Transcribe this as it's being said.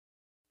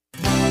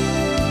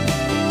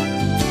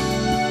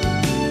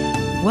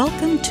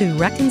Welcome to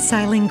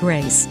Reconciling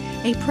Grace,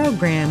 a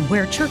program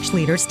where church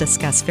leaders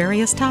discuss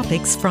various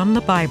topics from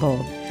the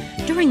Bible.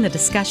 During the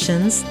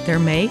discussions, there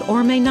may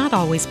or may not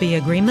always be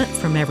agreement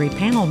from every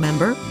panel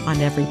member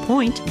on every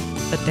point,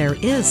 but there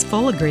is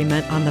full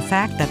agreement on the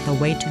fact that the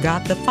way to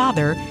God the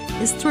Father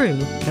is through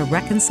the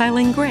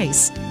reconciling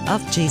grace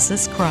of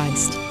Jesus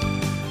Christ.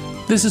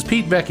 This is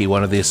Pete Becky,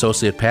 one of the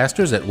associate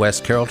pastors at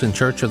West Carrollton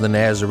Church of the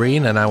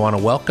Nazarene, and I want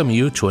to welcome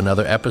you to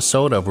another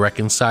episode of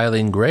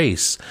Reconciling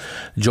Grace.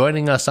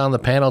 Joining us on the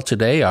panel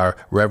today are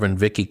Reverend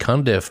Vicki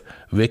Cundiff.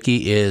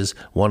 Vicki is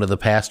one of the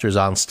pastors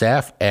on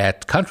staff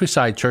at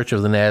Countryside Church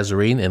of the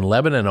Nazarene in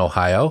Lebanon,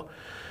 Ohio.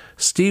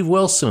 Steve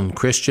Wilson,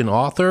 Christian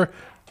author,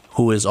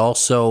 who is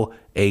also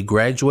a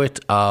graduate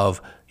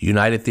of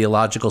United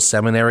Theological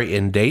Seminary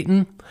in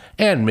Dayton,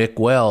 and Mick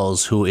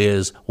Wells, who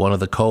is one of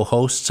the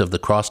co-hosts of the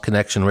Cross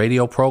Connection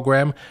radio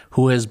program,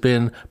 who has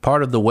been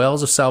part of the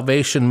Wells of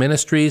Salvation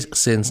Ministries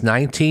since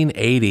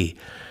 1980.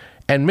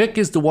 And Mick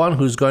is the one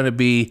who's going to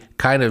be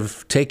kind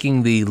of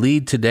taking the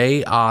lead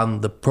today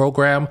on the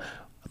program.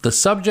 The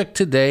subject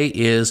today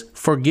is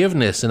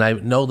forgiveness, and I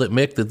know that,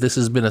 Mick, that this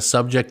has been a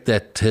subject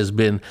that has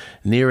been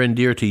near and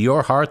dear to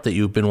your heart that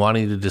you've been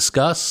wanting to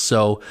discuss.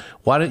 So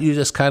why don't you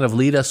just kind of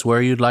lead us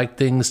where you'd like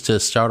things to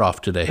start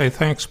off today? Hey,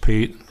 thanks,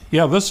 Pete.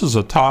 Yeah, this is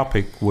a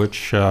topic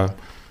which I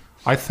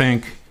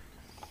think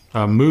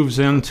moves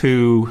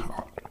into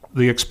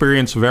the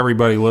experience of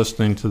everybody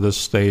listening to this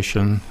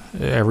station,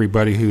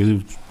 everybody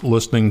who's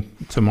listening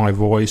to my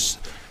voice.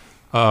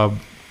 Not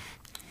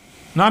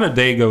a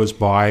day goes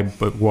by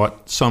but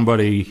what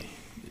somebody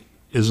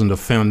isn't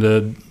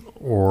offended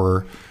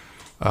or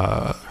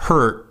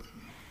hurt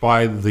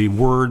by the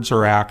words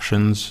or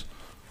actions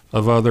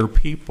of other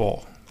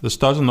people. This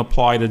doesn't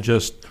apply to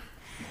just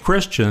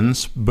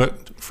Christians,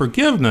 but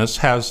forgiveness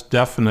has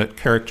definite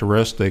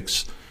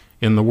characteristics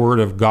in the Word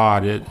of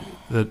God.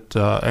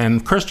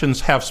 And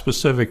Christians have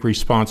specific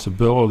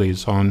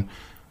responsibilities on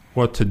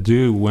what to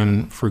do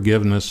when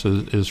forgiveness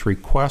is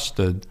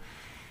requested.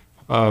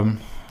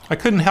 I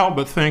couldn't help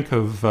but think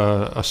of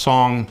a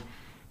song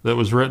that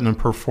was written and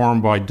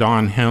performed by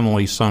Don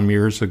Henley some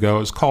years ago.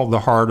 It's called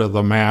 "The Heart of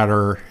the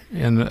Matter,"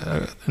 and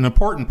an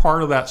important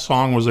part of that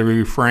song was a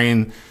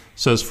refrain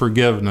says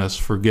forgiveness,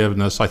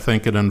 forgiveness. I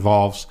think it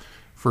involves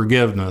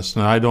forgiveness.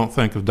 And I don't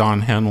think of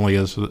Don Henley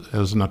as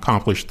an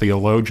accomplished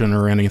theologian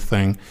or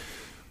anything.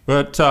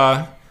 But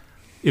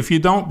if you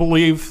don't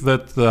believe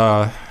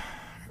that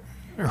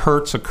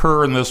hurts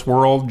occur in this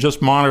world,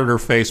 just monitor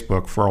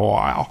Facebook for a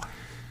while.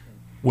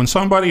 When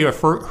somebody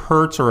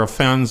hurts or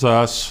offends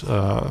us,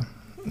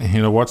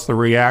 what's the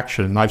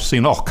reaction? I've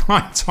seen all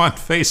kinds on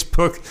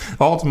Facebook,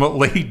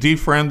 ultimately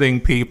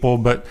defriending people,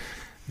 but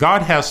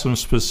God has some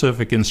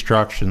specific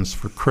instructions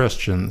for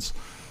Christians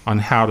on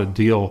how to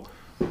deal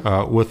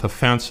with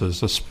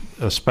offenses,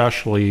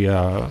 especially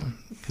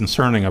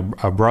concerning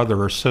a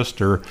brother or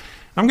sister.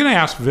 I'm going to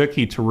ask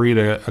Vicki to read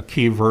a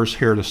key verse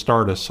here to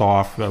start us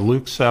off,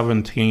 Luke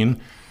 17,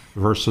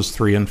 verses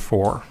 3 and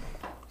 4.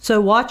 So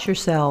watch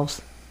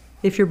yourselves.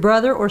 If your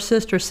brother or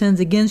sister sins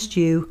against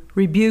you,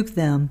 rebuke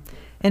them,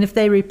 and if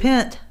they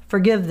repent,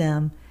 forgive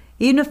them.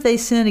 Even if they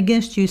sin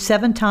against you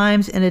 7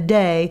 times in a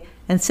day,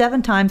 and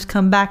 7 times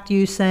come back to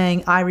you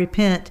saying, I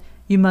repent,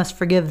 you must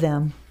forgive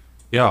them.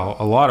 Yeah,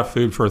 a lot of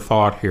food for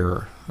thought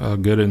here.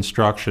 Good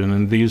instruction.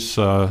 And these,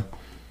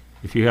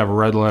 if you have a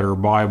red letter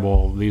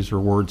Bible, these are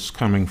words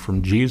coming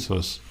from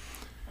Jesus.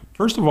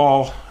 First of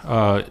all,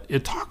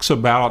 it talks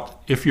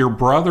about if your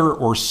brother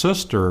or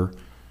sister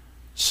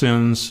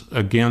sins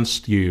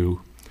against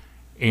you.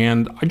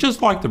 And I'd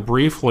just like to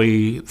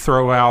briefly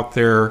throw out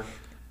there,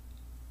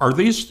 are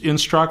these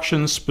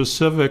instructions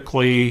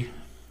specifically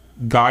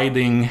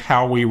guiding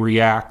how we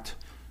react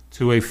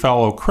to a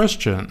fellow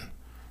Christian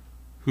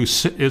who,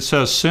 it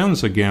says,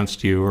 sins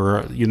against you,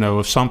 or,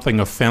 if something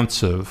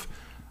offensive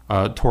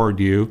toward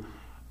you,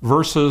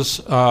 versus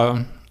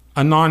a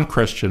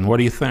non-Christian? What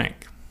do you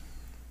think?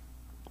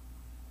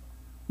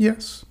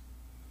 Yes.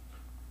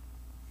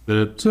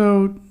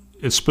 So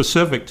it's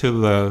specific to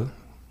the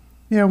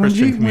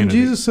Christian community. When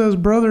Jesus says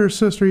brother or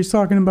sister, he's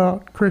talking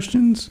about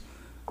Christians,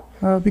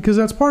 because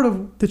that's part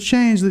of the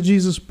change that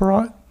Jesus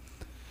brought.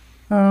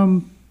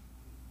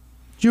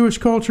 Jewish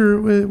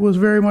culture was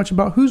very much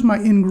about who's my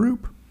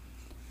in-group.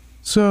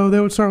 So they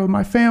would start with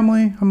my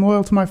family. I'm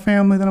loyal to my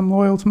family, then I'm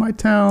loyal to my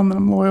town, then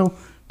I'm loyal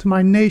to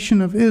my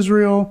nation of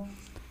Israel.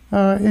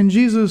 And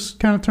Jesus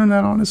kind of turned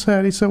that on his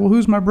head. He said, well,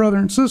 who's my brother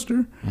and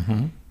sister?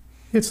 Mm-hmm.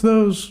 It's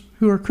those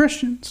who are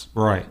Christians.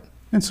 Right.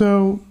 And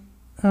so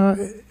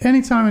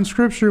anytime in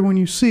Scripture when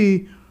you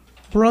see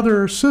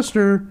brother or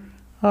sister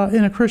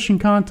in a Christian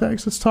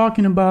context, it's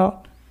talking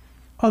about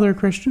other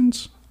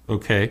Christians.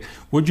 Okay.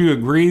 Would you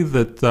agree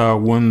that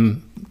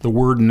when the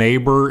word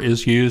neighbor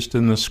is used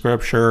in the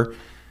Scripture,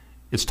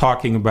 it's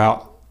talking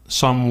about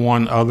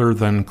someone other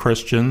than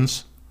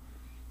Christians?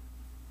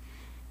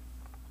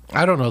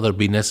 I don't know that it'd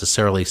be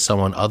necessarily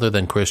someone other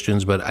than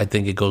Christians, but I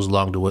think it goes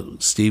along to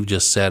what Steve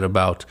just said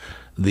about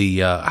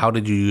how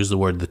did you use the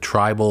word, the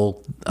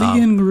tribal? The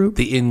in-group.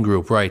 The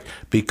in-group, right.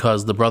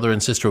 Because the brother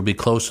and sister would be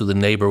close to the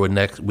neighbor, would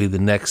be the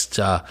next,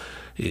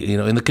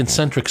 in the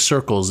concentric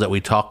circles that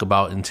we talk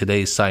about in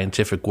today's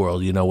scientific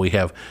world. We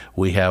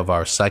have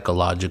our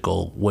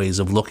psychological ways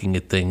of looking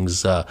at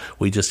things.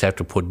 We just have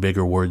to put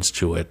bigger words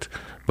to it.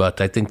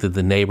 But I think that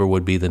the neighbor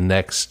would be the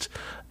next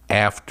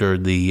after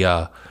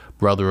the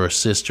brother or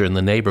sister, and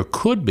the neighbor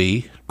could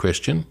be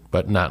Christian,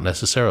 but not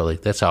necessarily.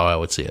 That's how I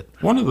would see it.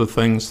 One of the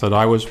things that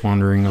I was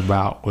wondering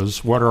about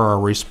was, what are our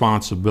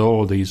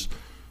responsibilities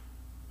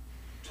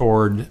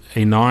toward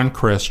a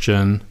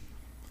non-Christian?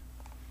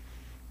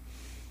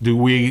 Do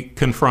we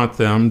confront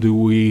them? Do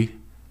we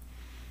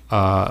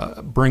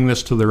bring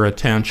this to their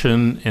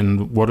attention?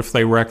 And what if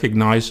they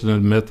recognize and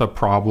admit the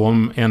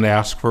problem and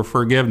ask for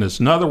forgiveness?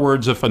 In other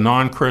words, if a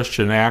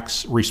non-Christian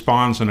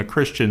responds in a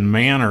Christian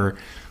manner,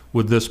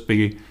 would this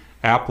be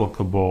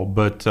applicable?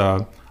 But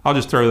I'll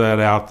just throw that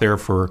out there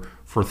for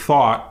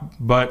thought.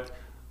 But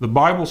the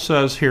Bible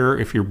says here,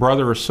 if your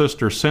brother or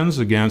sister sins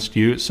against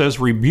you, it says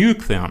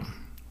rebuke them.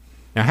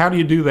 Now, how do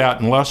you do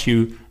that unless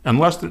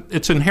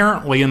it's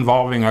inherently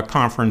involving a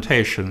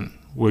confrontation?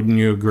 Wouldn't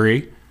you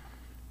agree?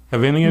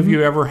 Have any of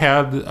you ever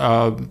had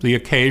the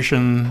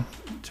occasion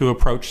to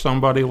approach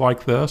somebody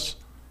like this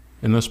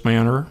in this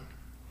manner?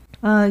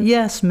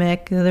 Yes,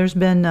 Mick. There's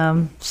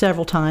been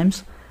several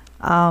times.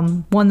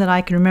 One that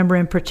I can remember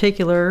in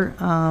particular,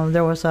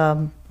 there was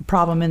a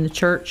problem in the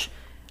church,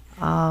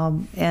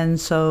 and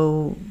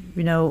so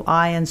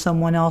I and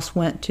someone else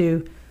went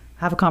to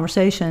have a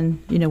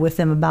conversation with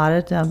them about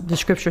it. The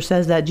scripture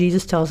says that,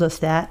 Jesus tells us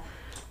that,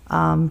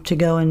 to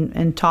go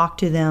and talk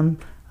to them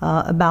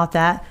about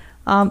that.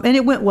 And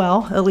it went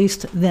well, at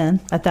least then,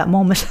 at that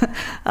moment.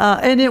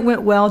 And it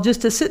went well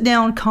just to sit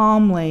down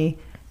calmly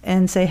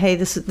and say, hey,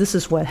 this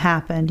is what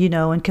happened,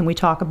 and can we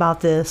talk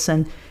about this?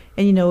 And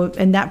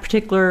in that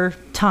particular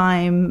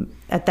time,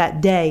 at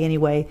that day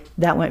anyway,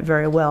 that went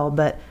very well.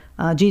 But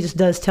Jesus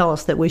does tell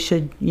us that we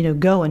should,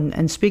 go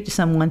and speak to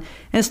someone.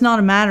 And it's not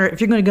a matter, if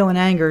you're going to go in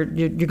anger,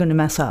 you're going to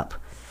mess up,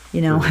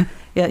 Sure.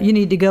 Yeah, you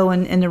need to go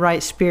in the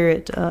right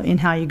spirit in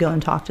how you go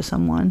and talk to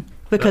someone.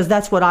 Because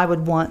that's what I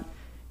would want.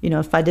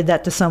 If I did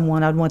that to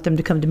someone, I'd want them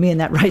to come to me in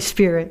that right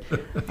spirit. Sure.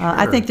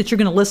 I think that you're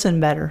going to listen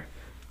better,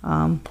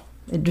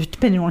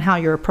 depending on how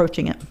you're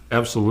approaching it.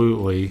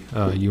 Absolutely.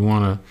 You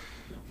want to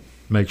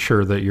make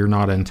sure that you're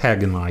not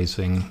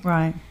antagonizing.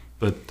 Right.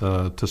 But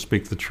to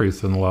speak the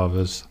truth in love,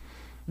 as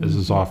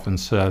is often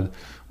said.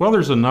 Well,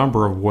 there's a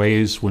number of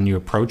ways when you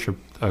approach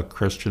a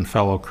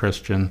fellow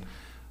Christian.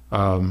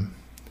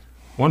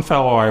 One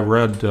fellow I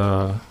read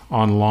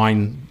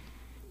online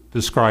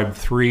described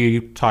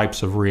 3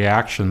 types of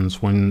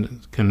reactions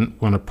when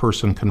a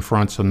person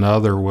confronts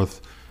another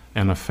with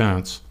an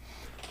offense.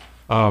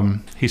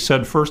 He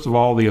said, first of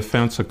all, the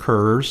offense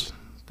occurs,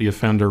 the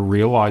offender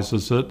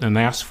realizes it and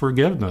asks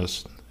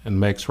forgiveness and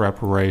makes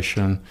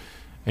reparation,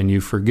 and you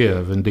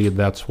forgive. Indeed,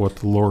 that's what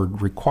the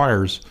Lord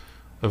requires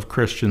of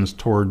Christians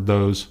toward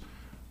those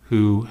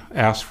who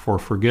ask for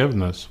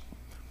forgiveness.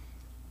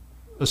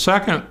 The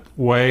second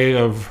way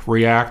of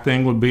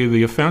reacting would be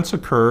the offense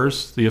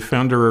occurs, the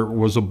offender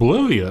was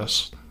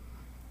oblivious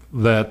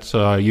that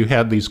you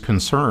had these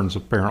concerns,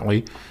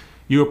 apparently.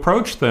 You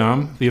approach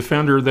them, the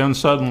offender then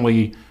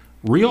suddenly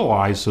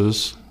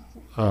realizes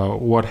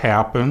what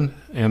happened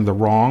and the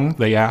wrong,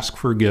 they ask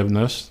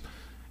forgiveness,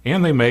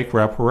 and they make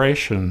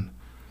reparation.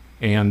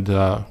 And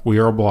we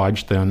are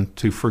obliged then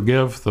to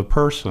forgive the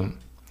person.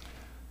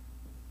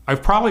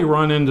 I've probably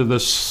run into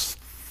this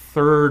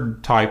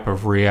third type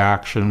of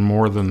reaction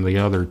more than the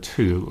other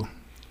 2.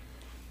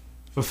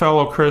 If a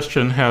fellow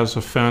Christian has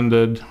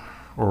offended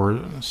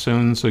or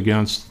sins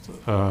against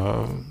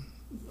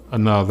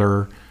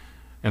another,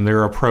 and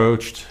they're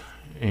approached,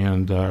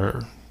 and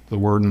the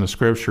word in the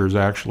scripture is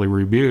actually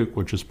rebuke,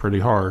 which is pretty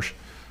harsh,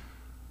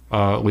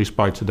 at least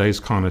by today's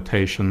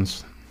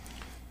connotations.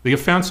 The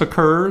offense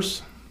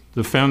occurs,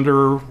 the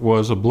offender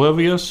was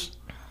oblivious,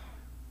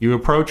 you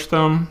approach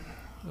them,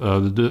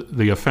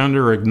 the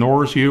offender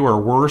ignores you, or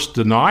worse,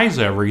 denies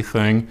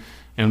everything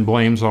and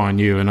blames on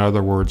you. In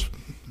other words,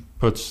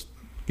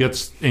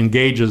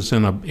 engages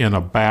in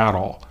a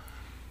battle.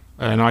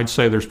 And I'd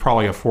say there's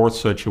probably a fourth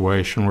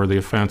situation where the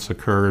offense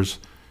occurs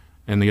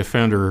and the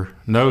offender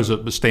knows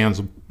it but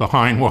stands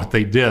behind what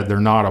they did.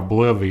 They're not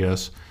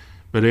oblivious.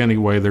 But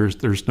anyway,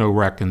 there's no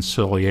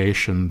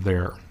reconciliation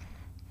there.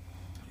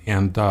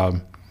 And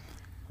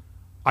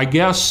I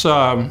guess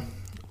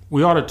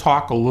we ought to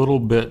talk a little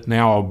bit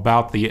now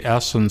about the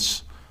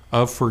essence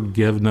of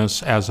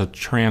forgiveness as a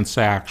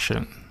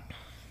transaction.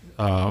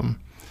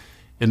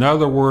 In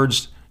other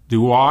words,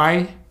 do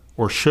I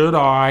or should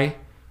I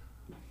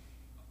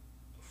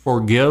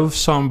forgive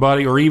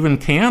somebody, or even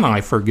can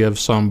I forgive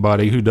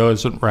somebody who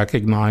doesn't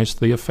recognize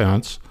the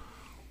offense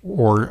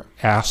or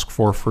ask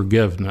for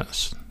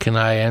forgiveness? Can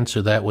I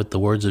answer that with the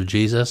words of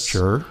Jesus?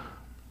 Sure.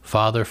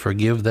 Father,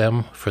 forgive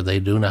them, for they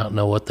do not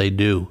know what they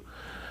do.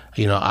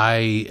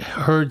 I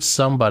heard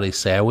somebody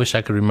say, I wish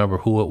I could remember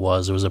who it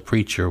was a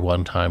preacher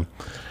one time,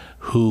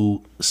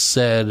 who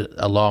said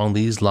along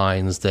these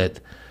lines that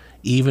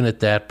even at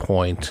that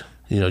point,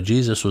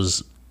 Jesus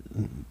was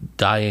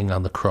dying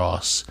on the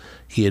cross.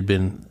 He had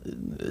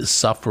been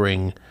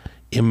suffering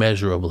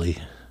immeasurably.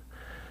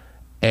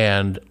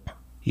 And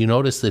you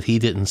notice that he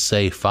didn't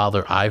say,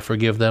 Father, I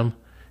forgive them.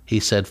 He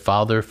said,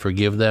 Father,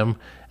 forgive them.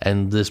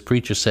 And this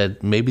preacher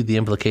said maybe the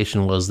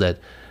implication was that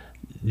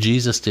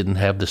Jesus didn't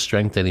have the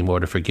strength anymore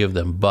to forgive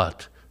them,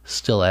 but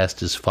still asked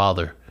his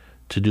Father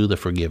to do the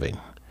forgiving,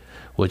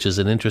 which is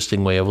an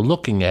interesting way of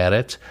looking at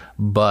it.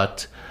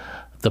 But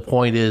the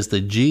point is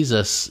that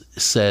Jesus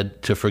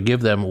said to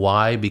forgive them.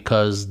 Why?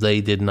 Because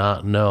they did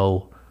not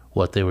know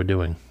what they were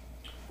doing.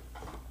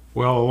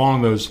 Well,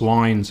 along those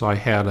lines, I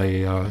had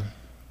a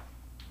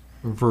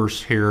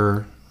verse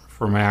here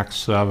from Acts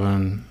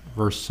 7,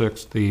 verse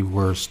 60,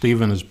 where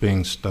Stephen is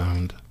being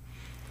stoned.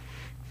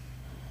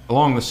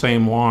 Along the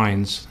same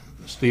lines,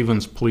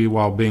 Stephen's plea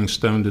while being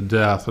stoned to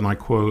death, and I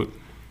quote,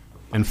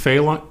 "And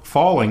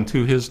falling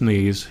to his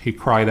knees, he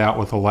cried out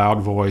with a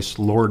loud voice,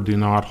 'Lord, do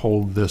not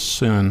hold this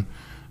sin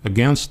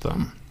against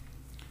them.'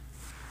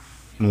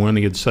 And when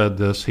he had said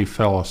this, he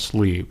fell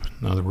asleep."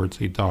 In other words,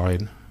 he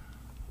died.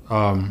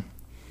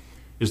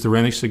 Is there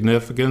any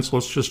significance?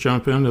 Let's just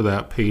jump into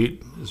that,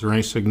 Pete. Is there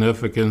any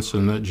significance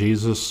in that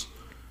Jesus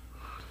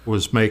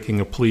was making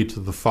a plea to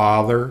the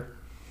Father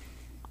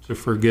to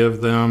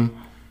forgive them,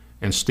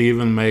 and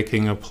Stephen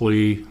making a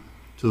plea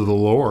to the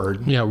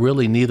Lord? Yeah,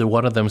 really, neither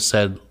one of them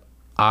said,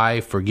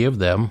 I forgive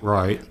them.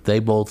 Right. They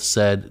both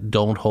said,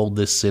 don't hold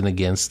this sin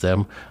against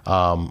them.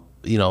 I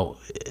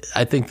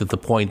think that the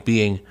point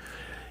being,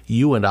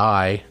 you and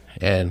I,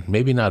 and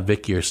maybe not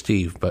Vicky or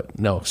Steve, but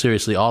no,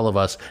 seriously, all of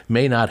us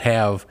may not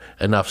have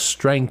enough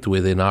strength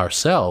within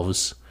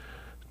ourselves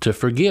to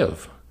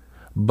forgive.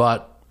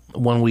 But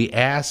when we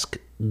ask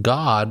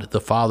God,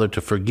 the Father,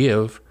 to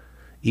forgive,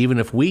 even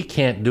if we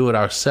can't do it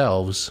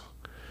ourselves,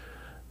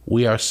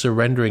 we are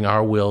surrendering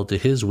our will to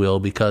his will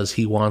because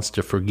he wants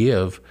to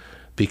forgive,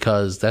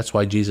 because that's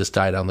why Jesus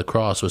died on the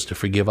cross, was to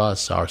forgive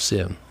us our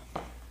sin.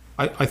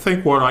 I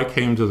think what I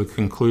came to the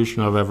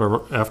conclusion of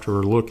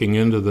after looking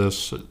into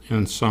this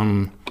in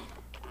some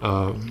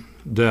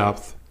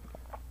depth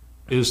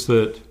is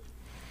that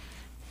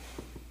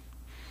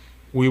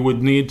we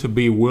would need to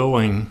be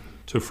willing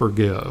to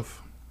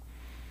forgive.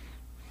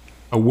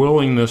 A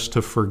willingness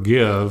to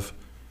forgive,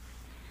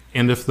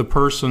 and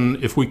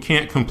if we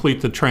can't complete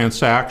the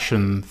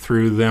transaction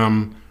through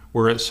them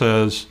where it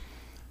says,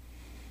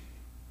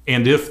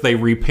 and if they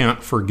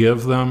repent,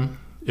 forgive them,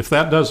 if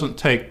that doesn't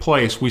take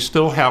place, we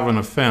still have an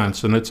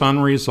offense and it's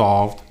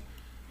unresolved.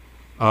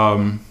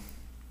 I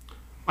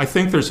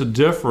think there's a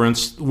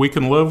difference. We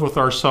can live with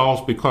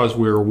ourselves because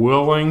we're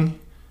willing,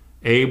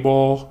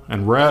 able,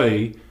 and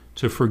ready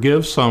to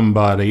forgive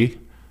somebody.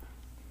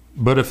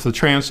 But if the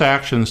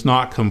transaction's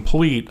not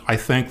complete, I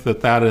think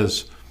that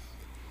is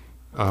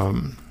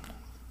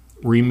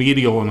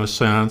remedial in a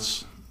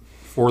sense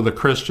for the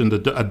Christian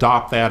to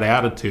adopt that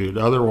attitude.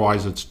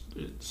 Otherwise, it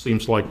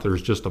seems like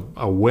there's just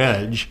a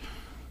wedge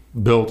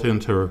built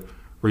into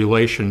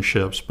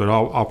relationships, but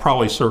I'll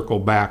probably circle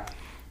back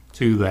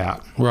to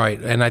that.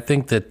 Right, and I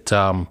think that,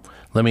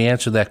 let me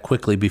answer that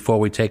quickly before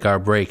we take our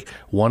break.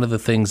 One of the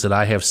things that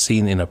I have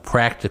seen in a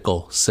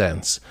practical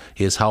sense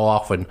is how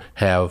often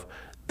have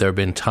there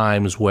been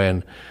times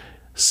when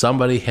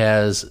somebody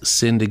has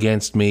sinned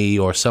against me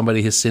or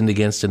somebody has sinned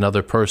against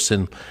another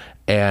person,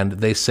 and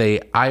they say,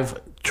 I've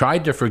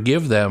tried to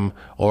forgive them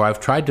or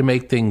I've tried to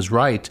make things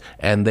right,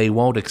 and they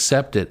won't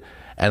accept it.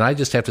 And I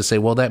just have to say,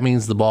 well, that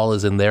means the ball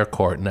is in their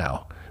court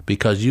now,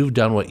 because you've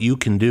done what you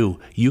can do.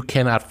 You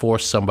cannot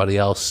force somebody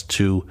else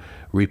to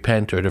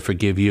repent or to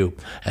forgive you.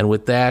 And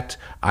with that,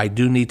 I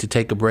do need to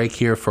take a break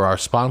here for our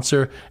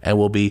sponsor, and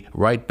we'll be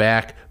right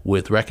back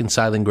with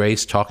Reconciling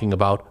Grace, talking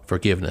about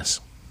forgiveness.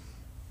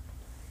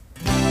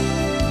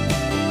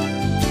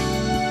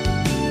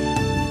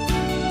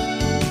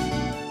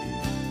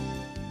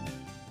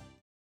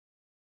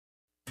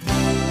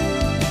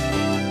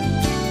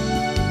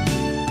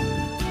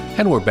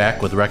 And we're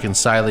back with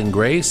Reconciling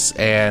Grace,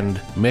 and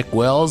Mick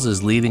Wells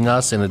is leading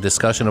us in a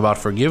discussion about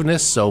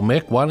forgiveness. So,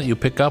 Mick, why don't you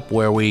pick up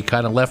where we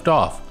kind of left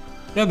off?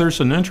 Yeah, there's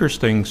an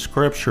interesting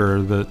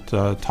scripture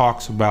that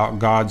talks about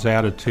God's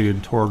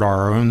attitude toward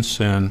our own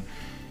sin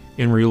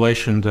in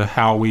relation to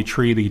how we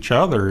treat each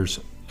other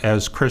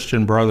as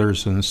Christian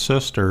brothers and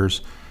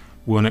sisters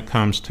when it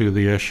comes to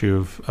the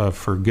issue of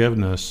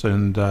forgiveness.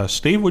 And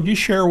Steve, would you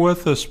share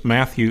with us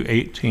Matthew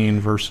 18,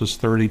 verses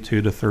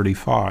 32 to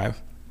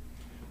 35?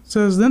 It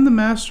says, "Then the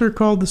master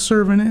called the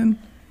servant in.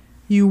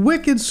 'You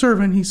wicked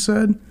servant,' he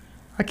said,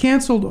 'I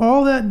canceled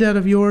all that debt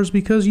of yours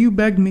because you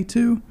begged me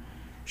to.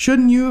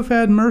 Shouldn't you have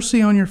had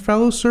mercy on your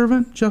fellow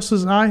servant, just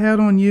as I had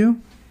on you?'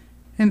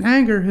 In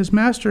anger, his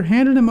master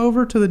handed him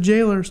over to the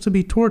jailers to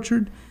be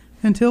tortured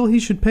until he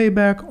should pay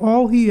back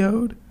all he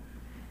owed.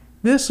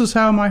 This is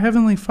how my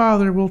heavenly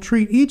Father will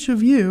treat each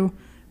of you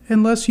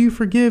unless you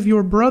forgive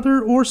your brother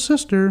or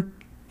sister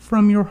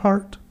from your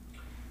heart."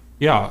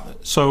 Yeah,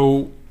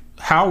 so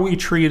how we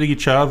treat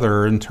each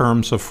other in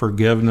terms of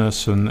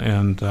forgiveness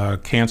and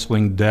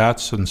canceling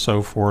debts and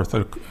so forth,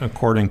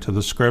 according to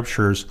the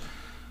Scriptures,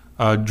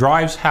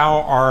 drives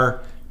how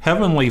our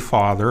Heavenly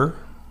Father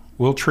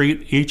will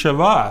treat each of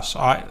us.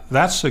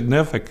 That's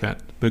significant,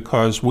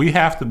 because we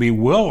have to be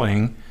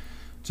willing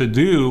to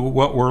do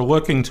what we're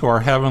looking to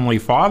our Heavenly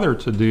Father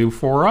to do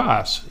for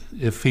us.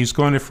 If He's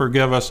going to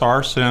forgive us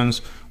our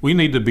sins, we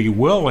need to be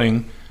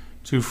willing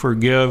to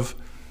forgive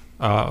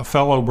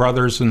fellow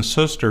brothers and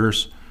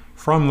sisters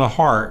from the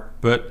heart.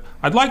 But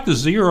I'd like to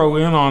zero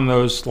in on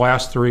those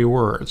last three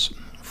words,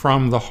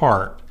 from the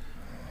heart.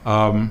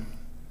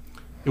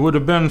 It would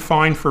have been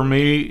fine for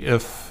me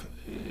if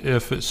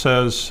it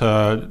says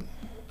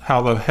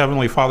how the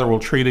Heavenly Father will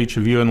treat each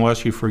of you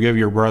unless you forgive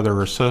your brother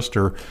or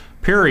sister,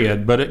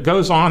 period. But it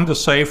goes on to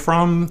say,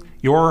 from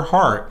your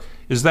heart.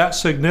 Is that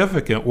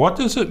significant? What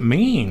does it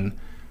mean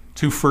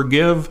to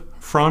forgive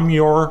from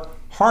your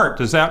heart?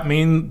 Does that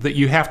mean that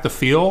you have to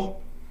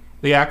feel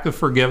the act of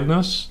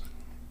forgiveness?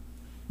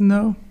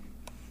 No.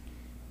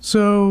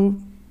 So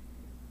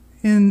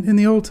in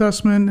the Old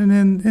Testament and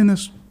in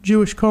this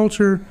Jewish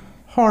culture,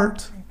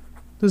 heart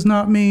does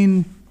not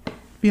mean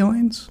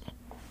feelings.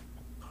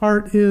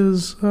 Heart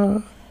is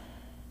you.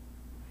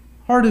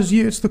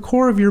 It's the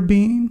core of your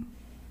being.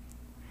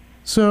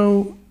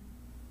 So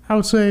I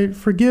would say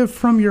forgive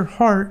from your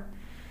heart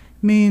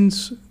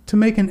means to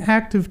make an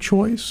active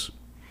choice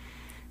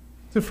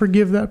to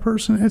forgive that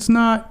person. It's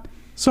not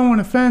someone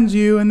offends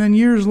you and then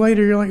years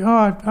later you're like,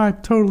 oh, I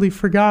totally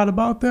forgot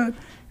about that.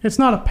 It's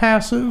not a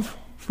passive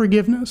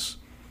forgiveness.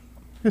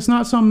 It's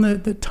not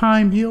something that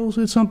time heals.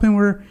 It's something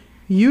where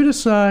you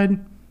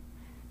decide,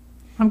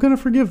 I'm going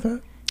to forgive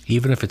that.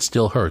 Even if it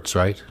still hurts,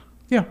 right?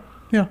 Yeah.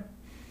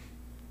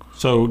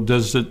 So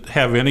does it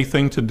have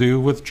anything to do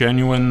with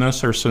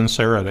genuineness or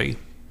sincerity?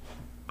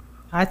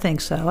 I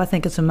think so. I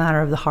think it's a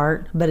matter of the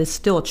heart, but it's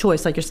still a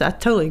choice. Like you said, I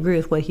totally agree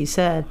with what he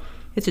said.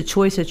 It's a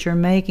choice that you're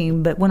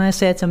making, but when I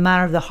say it's a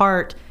matter of the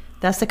heart,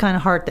 that's the kind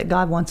of heart that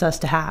God wants us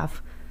to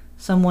have.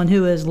 Someone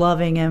who is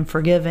loving and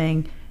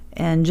forgiving,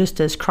 and just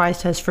as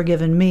Christ has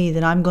forgiven me,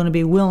 then I'm going to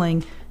be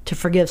willing to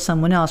forgive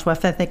someone else. Well,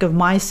 if I think of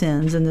my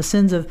sins and the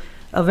sins of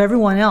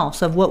everyone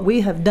else, of what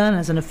we have done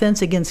as an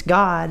offense against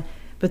God,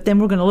 but then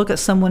we're going to look at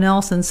someone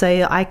else and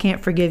say, I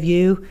can't forgive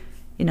you.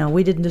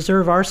 We didn't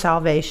deserve our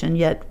salvation,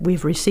 yet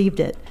we've received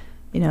it,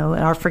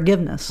 our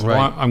forgiveness. Right.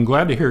 Well, I'm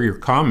glad to hear your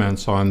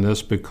comments on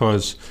this,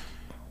 because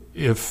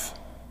if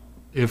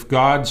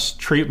God's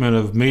treatment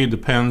of me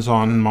depends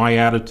on my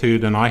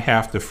attitude and I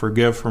have to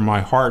forgive from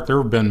my heart,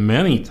 there have been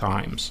many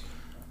times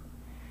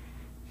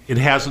it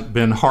hasn't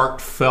been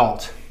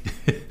heartfelt,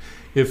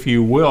 if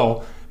you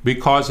will,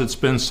 because it's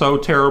been so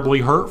terribly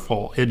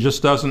hurtful. It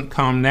just doesn't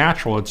come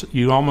natural.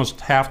 You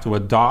almost have to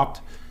adopt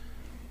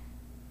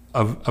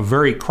a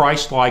very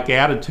Christ-like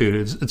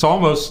attitude. It's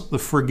almost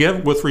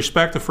with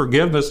respect to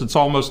forgiveness, it's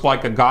almost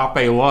like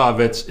agape love.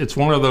 It's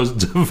one of those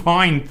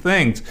divine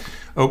things.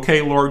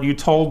 Okay, Lord, you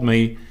told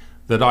me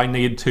that I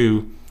need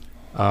to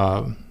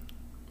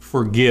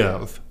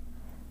forgive,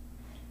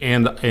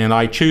 and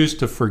I choose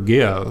to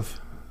forgive,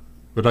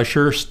 but I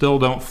sure still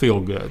don't feel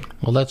good.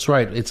 Well, that's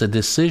right. It's a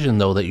decision,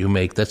 though, that you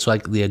make. That's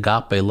like the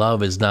agape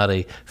love is not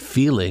a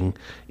feeling,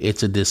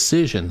 it's a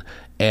decision.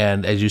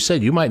 And as you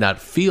said, you might not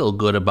feel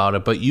good about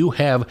it, but you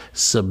have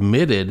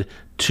submitted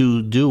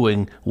to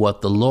doing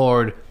what the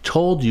Lord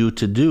told you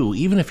to do,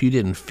 even if you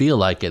didn't feel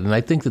like it. And I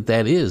think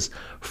that is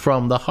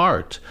from the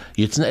heart.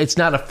 It's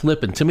not a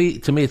flippant. To me,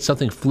 it's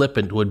something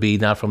flippant would be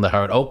not from the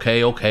heart.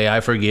 Okay,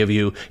 I forgive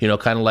you.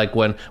 Kind of like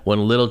when a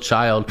little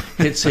child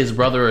hits his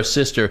brother or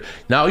sister.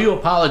 Now you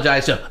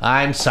apologize.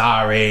 I'm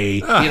sorry.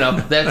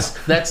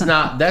 That's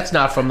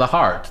not from the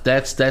heart.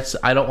 That's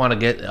I don't want to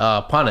get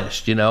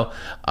punished.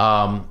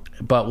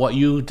 But what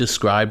you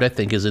described, I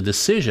think, is a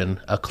decision,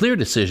 a clear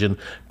decision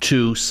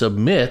to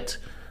submit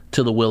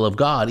to the will of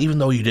God, even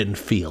though you didn't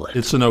feel it.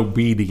 It's an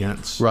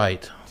obedience,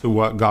 right, to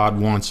what God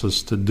wants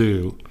us to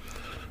do.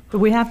 But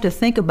we have to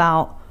think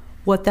about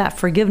what that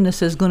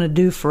forgiveness is going to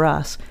do for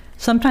us.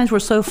 Sometimes we're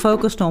so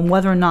focused on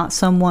whether or not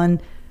someone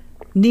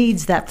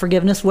needs that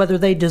forgiveness, whether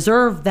they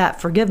deserve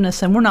that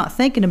forgiveness, and we're not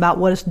thinking about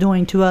what it's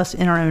doing to us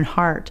in our own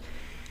heart.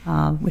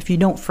 If you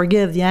don't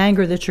forgive, the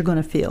anger that you're going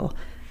to feel,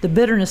 the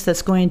bitterness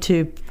that's going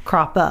to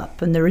crop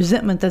up, and the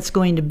resentment that's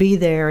going to be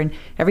there. And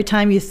every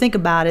time you think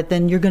about it,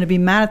 then you're going to be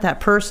mad at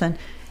that person.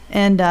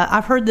 And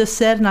I've heard this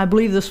said, and I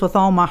believe this with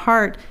all my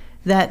heart,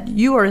 that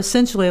you are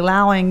essentially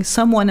allowing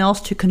someone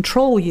else to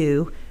control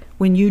you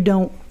when you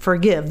don't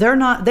forgive. They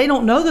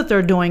don't know that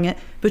they're doing it,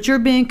 but you're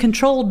being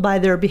controlled by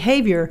their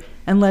behavior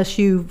unless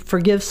you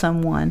forgive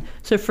someone.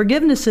 So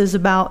forgiveness is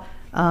about,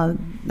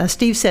 as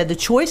Steve said, the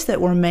choice that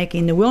we're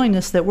making, the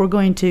willingness that we're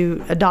going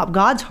to adopt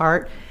God's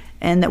heart,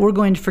 and that we're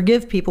going to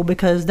forgive people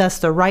because that's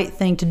the right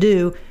thing to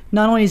do.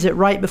 Not only is it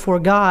right before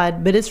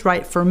God, but it's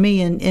right for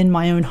me in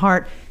my own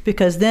heart,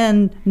 because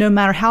then no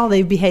matter how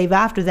they behave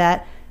after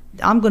that,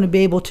 I'm going to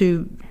be able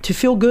to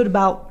feel good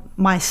about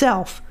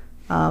myself,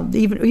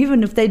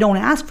 even if they don't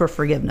ask for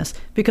forgiveness,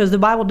 because the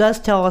Bible does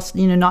tell us,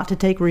 not to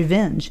take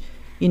revenge.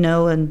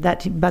 and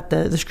that about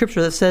the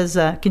scripture that says,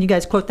 can you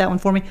guys quote that one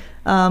for me?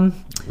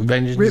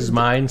 Vengeance is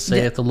mine,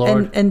 saith the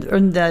Lord.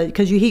 And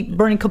because you heap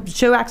burning,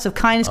 show acts of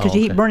kindness because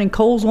you heap burning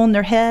coals on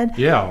their head.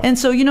 Yeah. And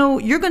so,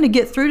 you're going to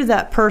get through to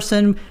that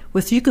person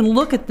you can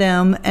look at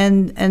them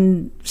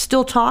and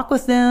still talk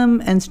with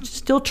them and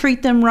still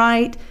treat them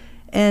right.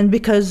 And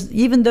because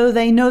even though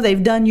they know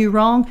they've done you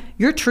wrong,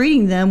 you're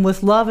treating them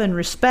with love and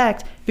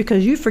respect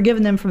because you've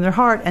forgiven them from their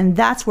heart, and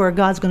that's where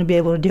God's going to be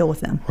able to deal with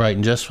them. Right,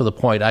 and just for the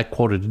point, I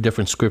quoted a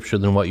different scripture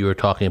than what you were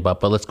talking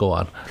about, but let's go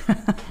on.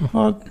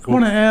 Well, I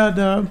want to add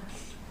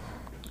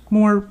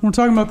more. When we're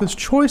talking about this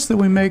choice that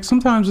we make,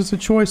 sometimes it's a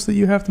choice that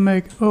you have to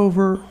make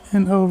over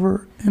and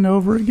over and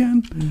over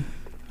again.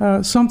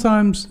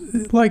 Sometimes,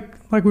 like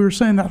we were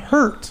saying, that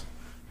hurt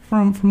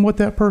from what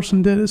that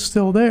person did is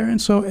still there.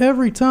 And so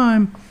every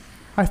time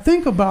I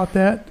think about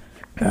that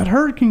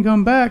hurt can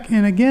come back.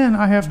 And again,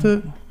 I have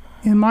to,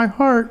 in my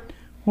heart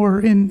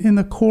or in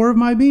the core of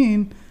my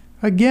being,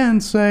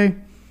 again say,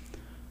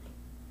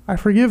 I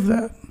forgive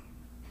that.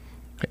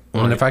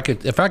 And if I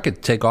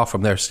could take off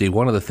from there, Steve,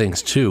 one of the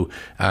things too,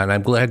 and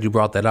I'm glad you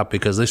brought that up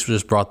because this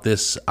just brought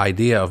this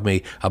idea of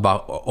me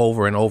about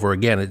over and over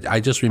again. I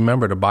just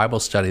remembered a Bible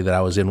study that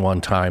I was in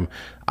one time.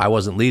 I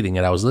wasn't leading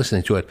it, I was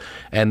listening to it,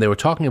 and they were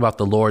talking about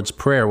the Lord's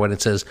Prayer when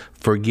it says,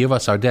 forgive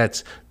us our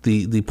debts.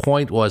 The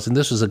point was, and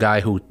this was a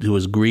guy who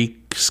was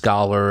Greek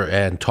scholar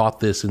and taught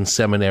this in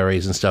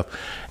seminaries and stuff,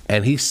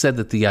 and he said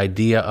that the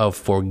idea of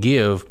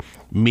forgive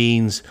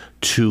means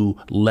to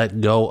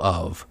let go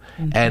of.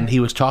 Mm-hmm. And he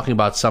was talking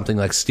about something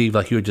like, Steve,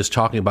 like you were just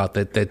talking about,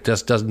 that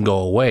just doesn't go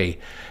away.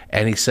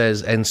 And he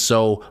says, and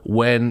so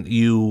when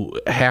you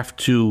have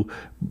to,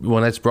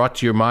 when it's brought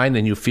to your mind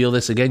and you feel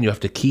this again, you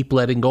have to keep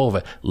letting go of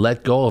it,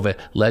 let go of it,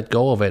 let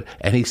go of it.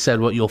 And he said,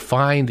 what you'll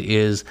find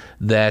is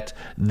that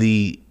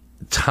the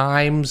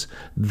times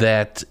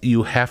that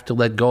you have to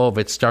let go of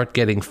it start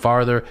getting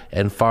farther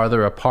and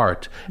farther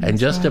apart. That's and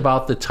just right.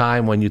 About the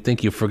time when you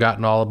think you've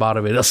forgotten all about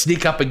it, it'll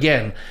sneak up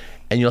again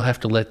and you'll have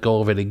to let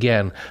go of it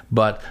again.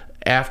 But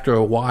after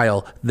a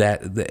while,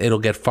 that it'll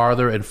get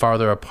farther and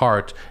farther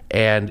apart,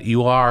 and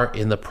you are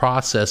in the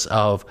process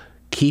of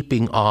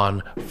keeping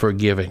on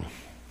forgiving.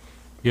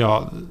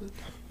 Yeah,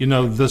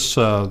 this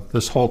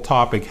whole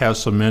topic has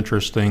some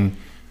interesting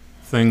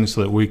things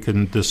that we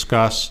can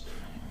discuss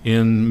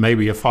in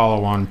maybe a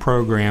follow-on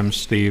program,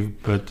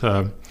 Steve. But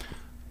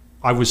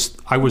I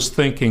was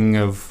thinking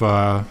of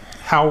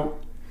how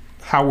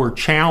we're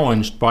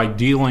challenged by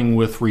dealing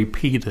with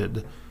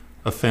repeated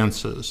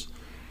offenses,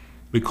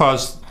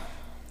 because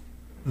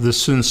the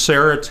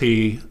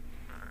sincerity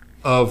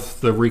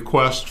of the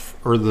request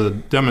or the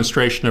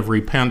demonstration of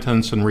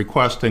repentance and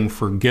requesting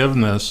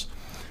forgiveness,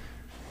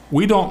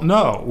 we don't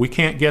know. We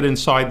can't get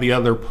inside the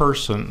other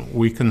person.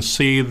 We can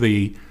see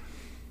the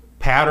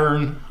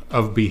pattern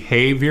of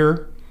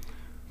behavior.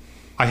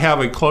 I have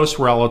a close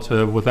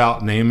relative,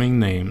 without naming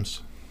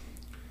names,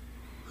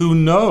 who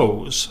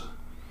knows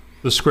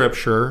the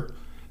scripture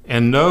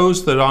and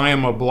knows that I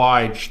am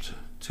obliged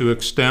to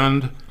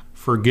extend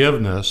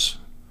forgiveness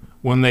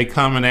when they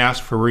come and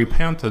ask for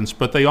repentance,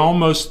 but they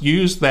almost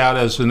use that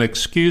as an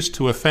excuse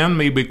to offend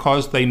me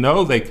because they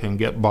know they can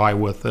get by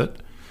with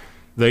it.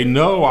 They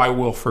know I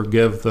will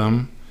forgive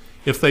them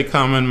if they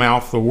come and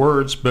mouth the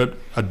words, but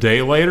a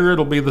day later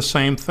it'll be the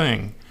same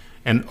thing,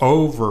 and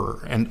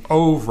over and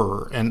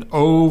over and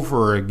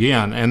over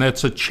again. And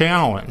it's a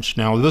challenge.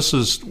 Now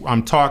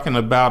I'm talking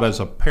about as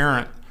a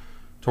parent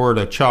toward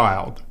a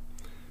child.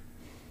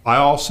 I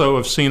also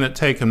have seen it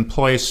taking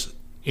place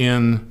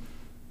in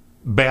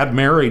bad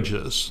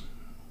marriages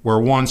where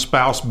one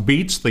spouse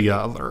beats the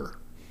other.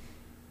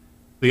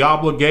 The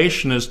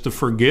obligation is to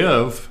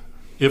forgive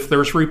if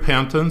there's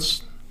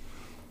repentance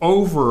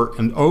over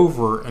and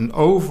over and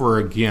over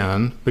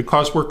again,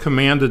 because we're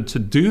commanded to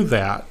do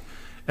that.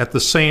 At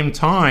the same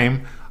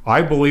time,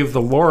 I believe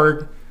the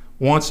Lord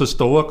wants us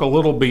to look a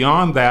little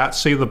beyond that,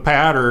 see the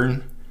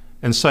pattern,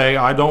 and say,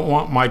 I don't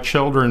want my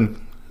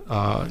children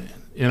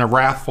in a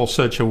wrathful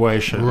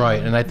situation.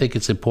 Right, and I think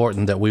it's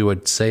important that we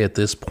would say at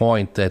this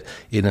point that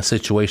in a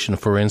situation,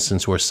 for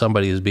instance, where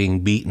somebody is being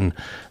beaten,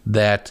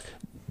 that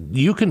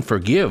you can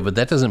forgive, but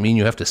that doesn't mean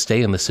you have to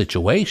stay in the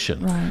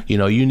situation. Right.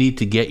 You need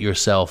to get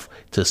yourself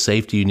to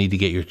safety. You need to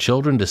get your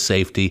children to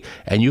safety,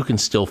 and you can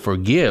still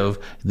forgive.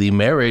 The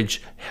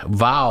marriage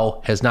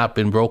vow has not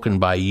been broken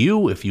by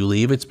you if you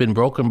leave. It's been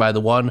broken by the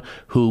one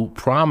who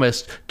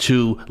promised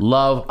to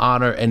love,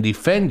 honor, and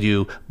defend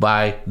you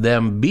by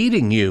them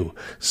beating you.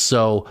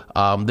 So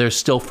there's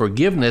still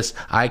forgiveness.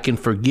 I can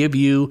forgive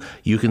you.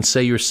 You can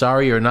say you're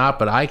sorry or not,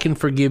 but I can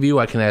forgive you.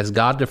 I can ask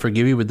God to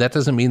forgive you, but that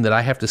doesn't mean that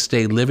I have to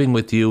stay living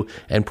with you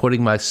and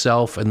putting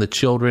myself and the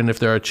children, if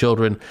there are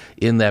children,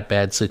 in that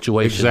bad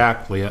situation.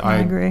 Exactly. I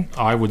agree.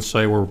 I would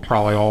say we're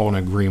probably all in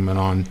agreement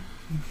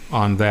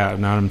on that,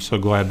 and I'm so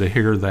glad to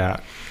hear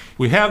that.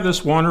 We have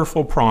this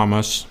wonderful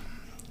promise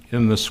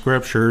in the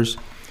scriptures.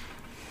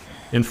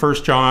 In 1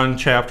 John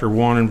chapter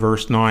 1 and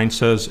verse 9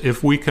 says,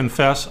 if we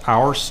confess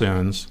our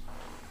sins,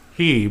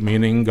 he,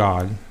 meaning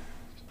God,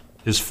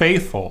 is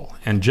faithful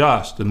and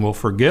just and will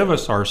forgive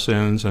us our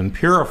sins and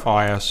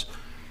purify us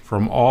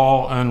from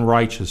all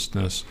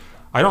unrighteousness.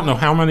 I don't know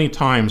how many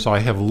times I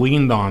have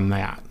leaned on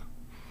that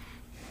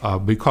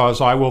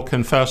because I will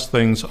confess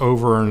things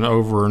over and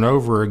over and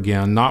over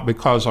again, not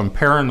because I'm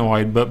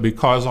paranoid, but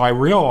because I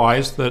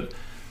realize that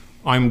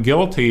I'm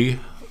guilty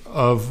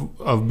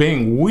of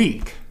being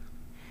weak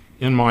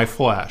in my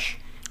flesh.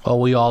 Oh,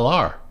 we all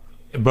are.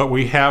 But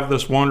we have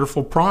this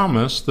wonderful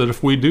promise that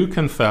if we do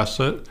confess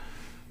it,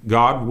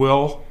 God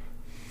will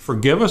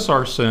forgive us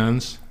our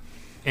sins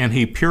and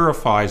he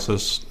purifies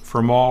us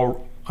from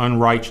all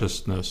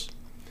unrighteousness.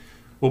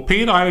 Well,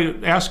 Pete, I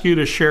ask you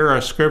to share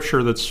a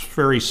scripture that's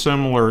very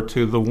similar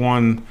to the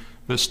one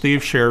that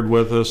Steve shared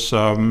with us,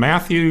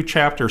 Matthew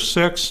chapter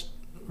 6,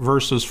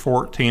 verses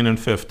 14 and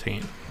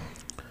 15.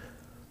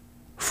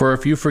 For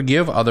if you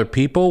forgive other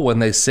people when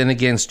they sin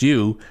against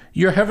you,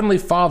 your heavenly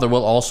Father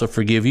will also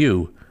forgive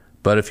you.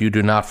 But if you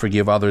do not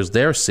forgive others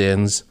their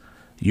sins,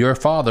 your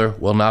Father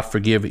will not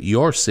forgive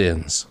your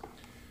sins.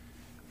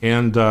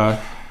 And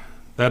that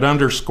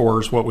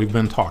underscores what we've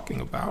been talking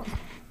about.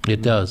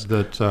 It does.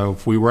 That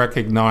if we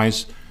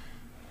recognize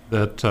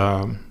that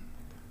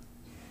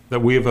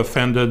that we have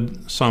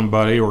offended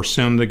somebody or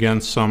sinned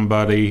against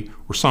somebody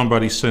or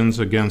somebody sins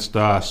against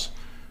us,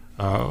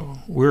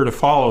 we're to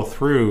follow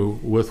through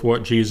with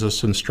what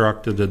Jesus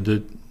instructed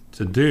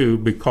to do,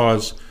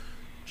 because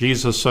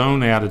Jesus'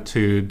 own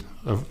attitude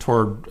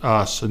toward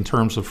us in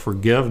terms of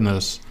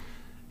forgiveness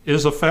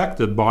is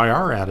affected by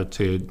our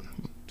attitude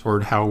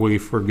toward how we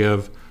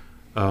forgive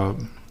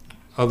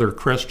other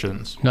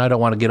Christians. Now, I don't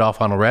want to get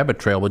off on a rabbit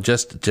trail, but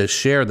just to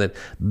share that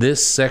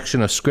this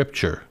section of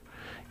Scripture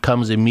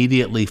comes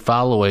immediately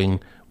following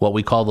what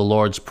we call the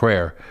Lord's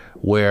Prayer,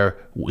 where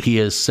he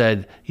has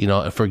said,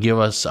 forgive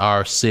us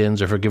our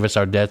sins, or forgive us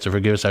our debts, or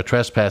forgive us our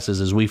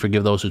trespasses as we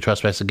forgive those who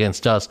trespass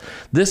against us.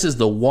 This is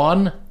the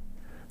one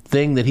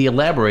thing that he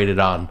elaborated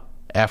on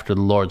after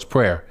the Lord's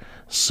Prayer.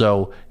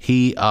 So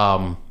he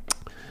kind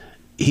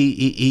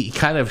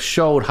of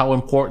showed how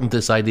important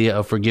this idea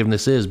of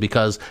forgiveness is,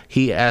 because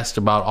he asked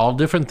about all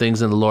different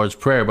things in the Lord's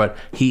Prayer, but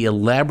he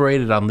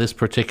elaborated on this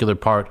particular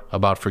part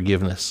about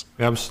forgiveness.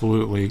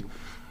 Absolutely.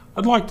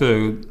 I'd like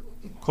to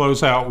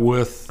close out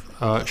with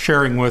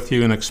sharing with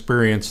you an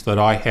experience that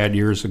I had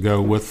years ago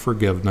with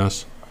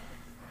forgiveness.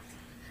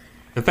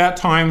 At that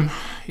time,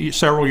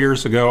 several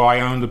years ago,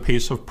 I owned a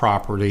piece of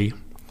property,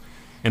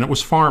 and it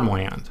was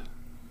farmland.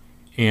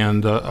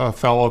 And a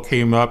farmer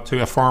came up to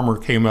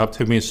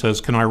me and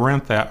says, "Can I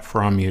rent that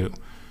from you?"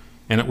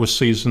 And it was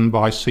season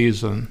by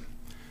season.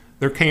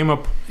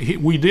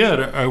 We did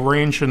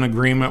arrange an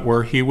agreement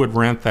where he would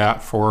rent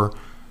that for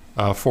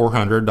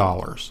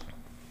 $400.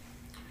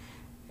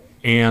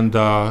 And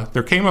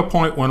there came a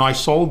point when I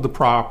sold the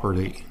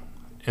property,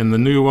 and the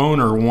new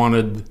owner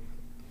wanted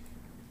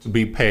to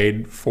be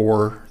paid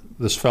for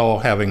this fellow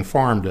having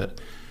farmed it.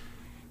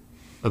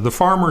 The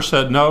farmer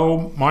said,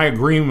 "No, my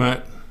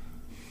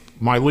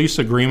lease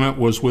agreement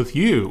was with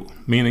you,"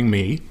 meaning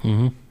me,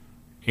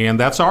 and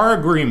that's our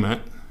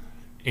agreement.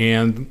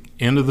 And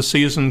end of the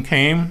season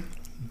came,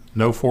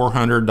 no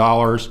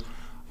 $400.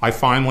 I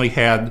finally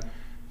had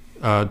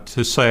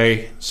to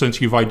say,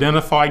 since you've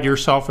identified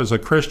yourself as a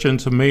Christian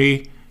to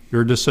me,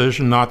 your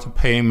decision not to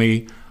pay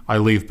me, I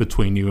leave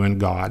between you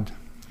and God.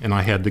 And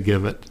I had to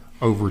give it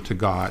over to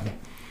God.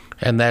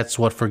 And that's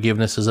what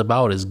forgiveness is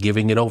about, is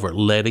giving it over,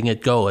 letting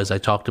it go, as I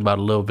talked about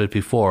a little bit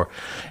before.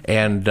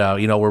 And,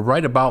 we're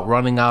right about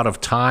running out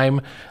of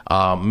time.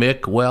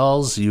 Mick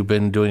Wells, you've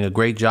been doing a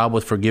great job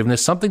with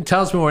forgiveness. Something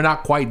tells me we're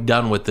not quite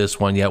done with this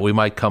one yet. We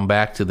might come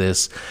back to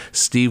this.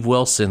 Steve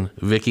Wilson,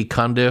 Vicki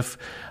Cundiff,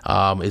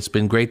 it's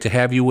been great to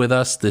have you with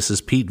us. This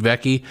is Pete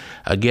Vecchi.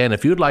 Again,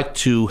 if you'd like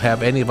to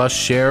have any of us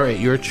share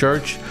at your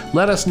church,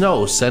 let us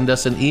know. Send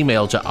us an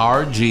email to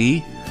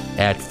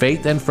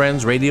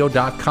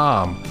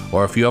rg@faithandfriendsradio.com.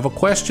 Or if you have a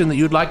question that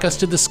you'd like us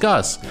to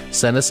discuss,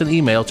 send us an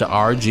email to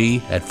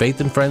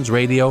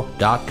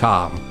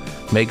rg@faithandfriendsradio.com.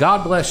 May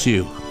God bless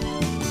you.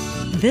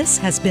 This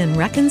has been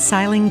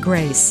Reconciling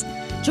Grace.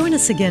 Join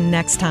us again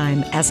next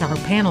time as our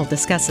panel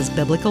discusses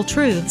biblical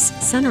truths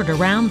centered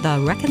around the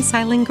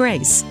reconciling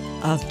grace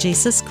of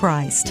Jesus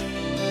Christ.